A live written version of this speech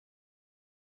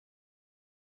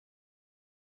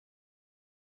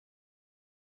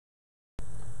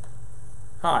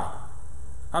Hi,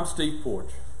 I'm Steve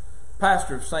Porch,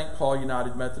 pastor of St. Paul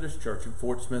United Methodist Church in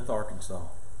Fort Smith, Arkansas.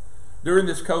 During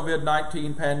this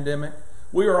COVID-19 pandemic,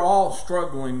 we are all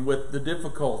struggling with the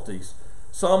difficulties,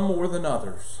 some more than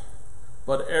others,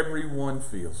 but everyone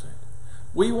feels it.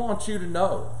 We want you to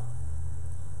know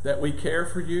that we care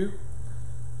for you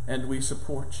and we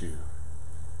support you,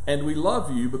 and we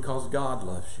love you because God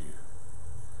loves you.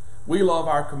 We love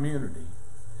our community.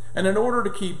 And in order to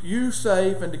keep you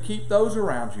safe and to keep those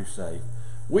around you safe,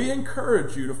 we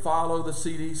encourage you to follow the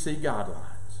CDC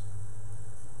guidelines.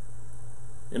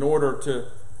 In order to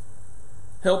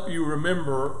help you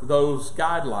remember those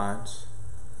guidelines,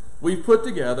 we've put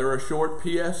together a short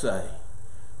PSA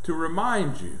to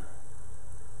remind you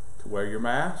to wear your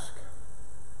mask,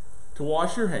 to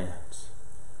wash your hands,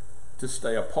 to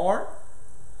stay apart,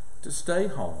 to stay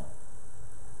home,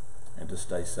 and to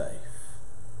stay safe.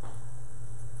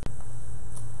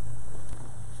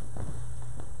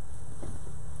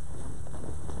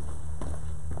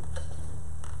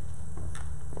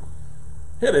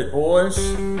 Hit it, boys.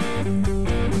 If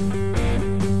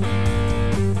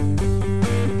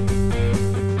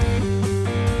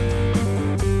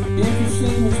you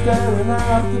see me staring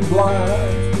out the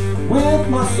blinds with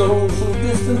my social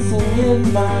distancing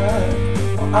in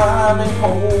mind, I'm at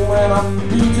home and I'll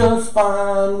be just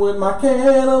fine with my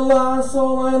can of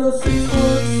Lysol and a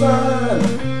 6-foot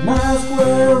sign. Mask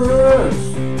wearers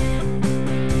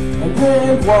and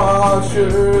hand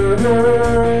washers,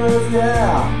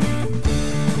 yeah.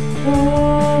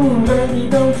 Baby,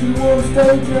 don't you want to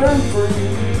stay germ-free?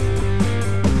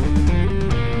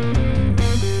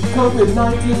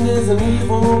 COVID-19 is an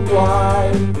evil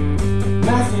blight,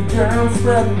 nasty germs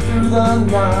spreading through the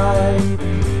night.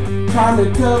 Trying to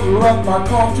cover up my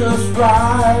cough just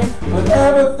right, but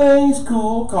everything's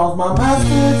cool cause my mask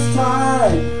fits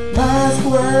tight. Mask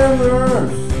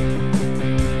wearers,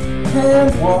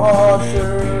 hand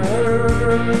washers,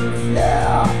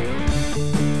 yeah.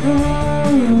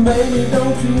 Baby,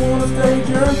 don't you want to stay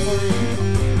germ-free?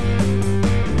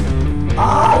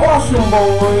 I'll wash them,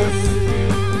 boys.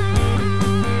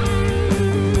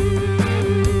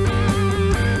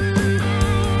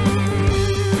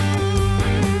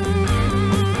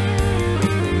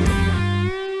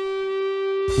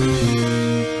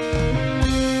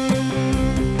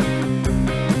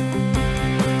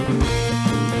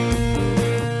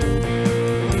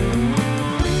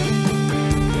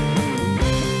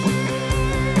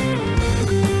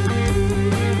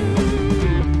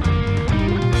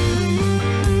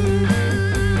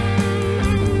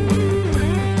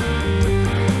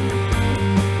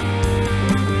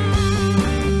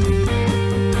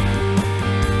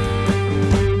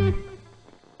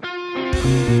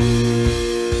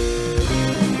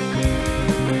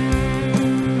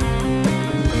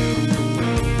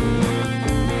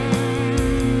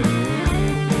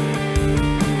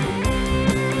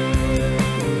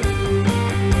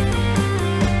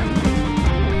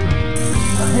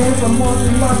 I'm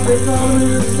washing like they call it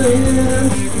a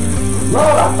sin. Lord,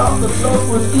 I thought the soap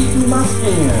was eating my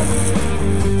skin.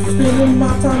 Spending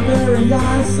my time very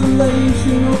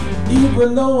isolational,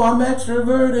 even though I'm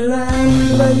extroverted and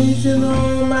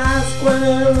relational. Mask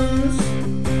wearers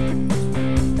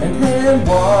and hand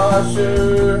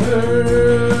washers,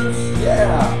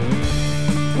 yeah.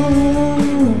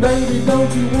 Baby,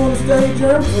 don't you want to stay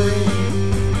germ-free?